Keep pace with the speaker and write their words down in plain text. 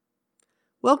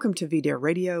Welcome to VDARE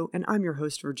Radio, and I'm your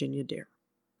host, Virginia Dare.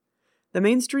 The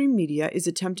mainstream media is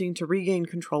attempting to regain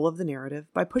control of the narrative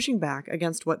by pushing back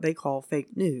against what they call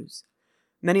fake news.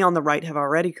 Many on the right have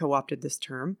already co-opted this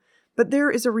term, but there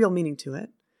is a real meaning to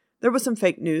it. There was some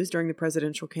fake news during the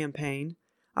presidential campaign.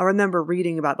 I remember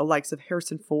reading about the likes of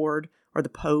Harrison Ford or the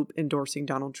Pope endorsing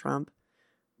Donald Trump.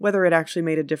 Whether it actually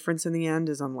made a difference in the end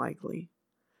is unlikely.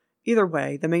 Either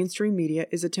way, the mainstream media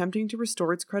is attempting to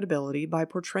restore its credibility by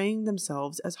portraying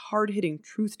themselves as hard-hitting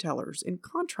truth-tellers, in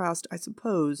contrast, I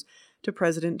suppose, to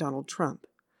President Donald Trump.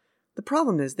 The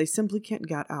problem is they simply can't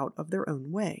get out of their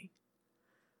own way.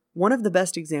 One of the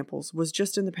best examples was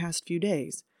just in the past few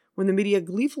days, when the media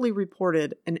gleefully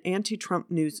reported an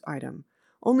anti-Trump news item,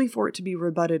 only for it to be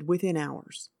rebutted within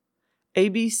hours.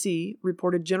 ABC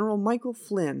reported General Michael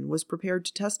Flynn was prepared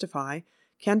to testify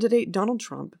candidate Donald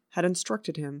Trump had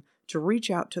instructed him to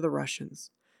reach out to the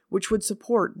Russians, which would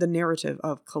support the narrative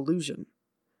of collusion.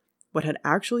 What had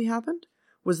actually happened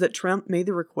was that Trump made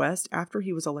the request after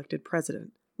he was elected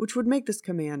president, which would make this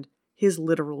command his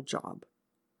literal job.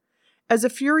 As a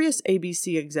furious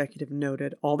ABC executive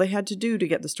noted, all they had to do to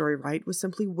get the story right was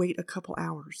simply wait a couple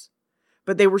hours.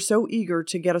 But they were so eager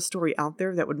to get a story out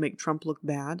there that would make Trump look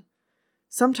bad.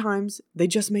 Sometimes they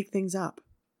just make things up,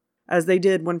 as they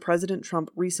did when President Trump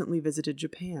recently visited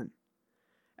Japan.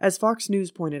 As Fox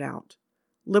News pointed out,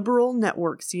 liberal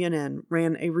network CNN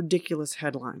ran a ridiculous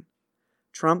headline.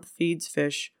 Trump feeds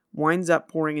fish, winds up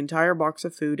pouring entire box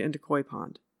of food into koi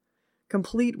pond,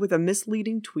 complete with a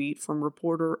misleading tweet from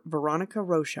reporter Veronica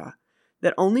Rocha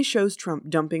that only shows Trump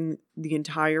dumping the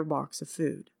entire box of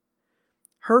food.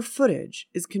 Her footage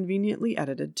is conveniently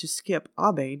edited to skip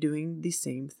Abe doing the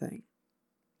same thing.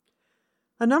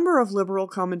 A number of liberal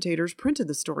commentators printed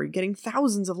the story, getting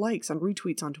thousands of likes and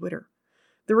retweets on Twitter.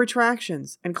 The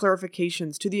retractions and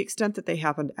clarifications, to the extent that they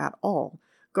happened at all,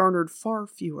 garnered far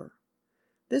fewer.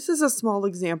 This is a small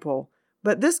example,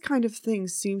 but this kind of thing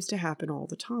seems to happen all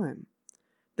the time.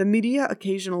 The media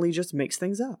occasionally just makes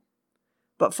things up.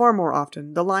 But far more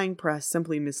often, the lying press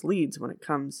simply misleads when it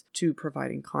comes to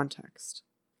providing context.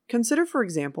 Consider, for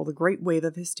example, the great wave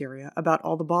of hysteria about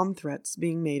all the bomb threats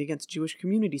being made against Jewish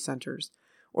community centers,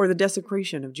 or the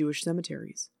desecration of Jewish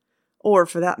cemeteries, or,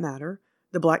 for that matter,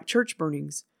 the black church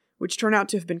burnings, which turn out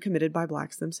to have been committed by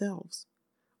blacks themselves,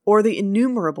 or the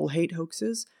innumerable hate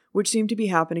hoaxes which seem to be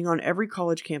happening on every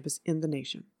college campus in the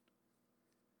nation.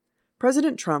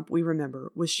 President Trump, we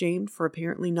remember, was shamed for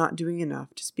apparently not doing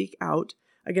enough to speak out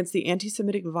against the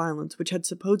anti-Semitic violence which had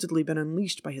supposedly been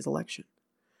unleashed by his election.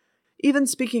 Even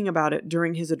speaking about it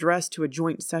during his address to a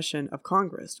joint session of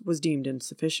Congress was deemed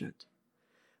insufficient.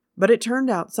 But it turned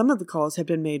out some of the calls had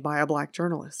been made by a black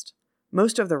journalist.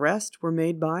 Most of the rest were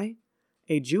made by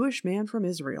a Jewish man from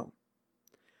Israel.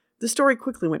 The story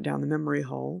quickly went down the memory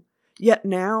hole, yet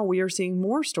now we are seeing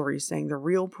more stories saying the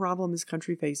real problem this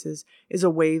country faces is a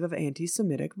wave of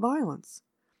anti-Semitic violence.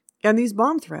 And these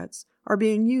bomb threats are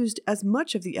being used as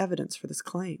much of the evidence for this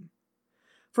claim.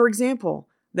 For example,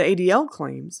 the ADL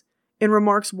claims, in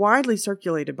remarks widely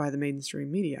circulated by the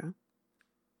mainstream media,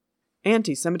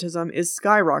 anti-Semitism is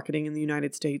skyrocketing in the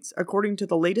United States, according to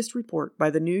the latest report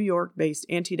by the New York-based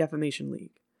Anti-Defamation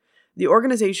League. The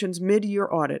organization's mid-year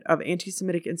audit of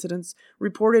anti-Semitic incidents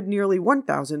reported nearly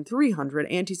 1,300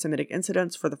 anti-Semitic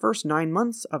incidents for the first 9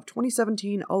 months of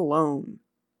 2017 alone.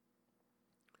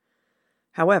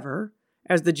 However,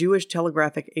 as the Jewish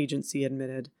Telegraphic Agency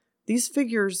admitted, these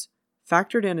figures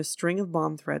factored in a string of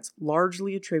bomb threats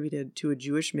largely attributed to a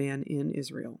Jewish man in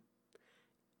Israel.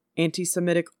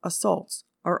 Anti-Semitic assaults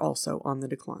are also on the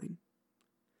decline.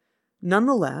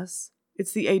 Nonetheless,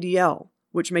 it's the ADL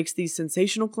which makes these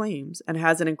sensational claims and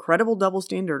has an incredible double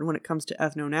standard when it comes to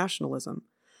ethno-nationalism,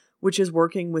 which is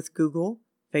working with Google,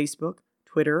 Facebook,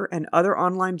 Twitter, and other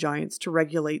online giants to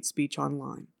regulate speech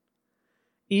online.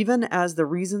 Even as the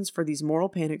reasons for these moral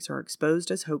panics are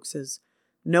exposed as hoaxes,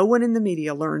 no one in the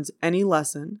media learns any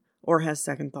lesson or has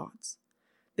second thoughts.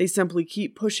 They simply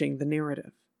keep pushing the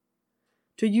narrative.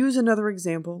 To use another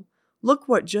example, look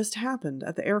what just happened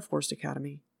at the Air Force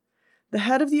Academy. The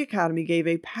head of the academy gave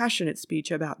a passionate speech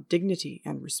about dignity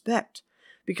and respect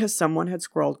because someone had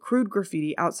scrawled crude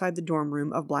graffiti outside the dorm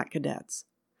room of black cadets.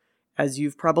 As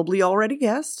you've probably already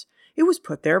guessed, it was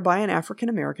put there by an African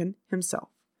American himself.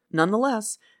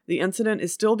 Nonetheless, the incident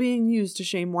is still being used to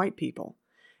shame white people,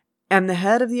 and the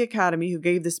head of the academy who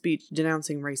gave the speech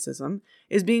denouncing racism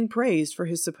is being praised for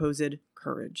his supposed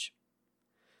courage.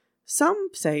 Some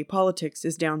say politics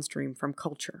is downstream from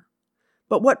culture.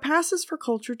 But what passes for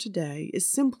culture today is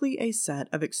simply a set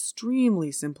of extremely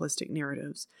simplistic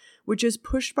narratives, which is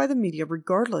pushed by the media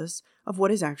regardless of what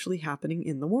is actually happening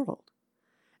in the world.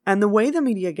 And the way the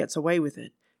media gets away with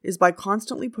it is by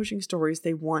constantly pushing stories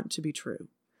they want to be true.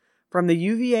 From the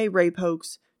UVA rape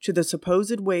hoax to the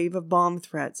supposed wave of bomb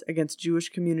threats against Jewish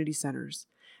community centers,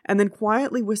 and then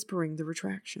quietly whispering the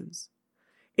retractions.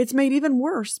 It's made even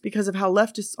worse because of how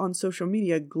leftists on social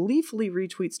media gleefully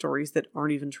retweet stories that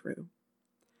aren't even true.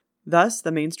 Thus,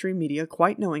 the mainstream media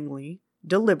quite knowingly,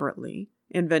 deliberately,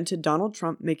 invented Donald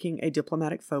Trump making a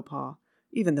diplomatic faux pas,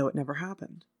 even though it never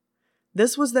happened.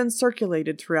 This was then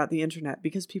circulated throughout the internet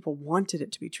because people wanted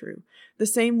it to be true, the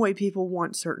same way people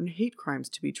want certain hate crimes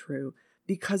to be true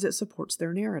because it supports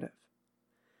their narrative.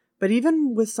 But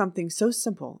even with something so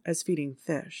simple as feeding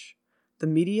fish, the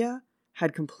media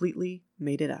had completely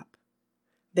made it up.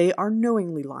 They are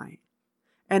knowingly lying.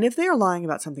 And if they are lying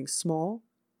about something small,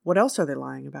 what else are they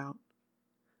lying about?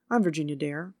 I'm Virginia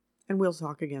Dare, and we'll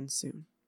talk again soon.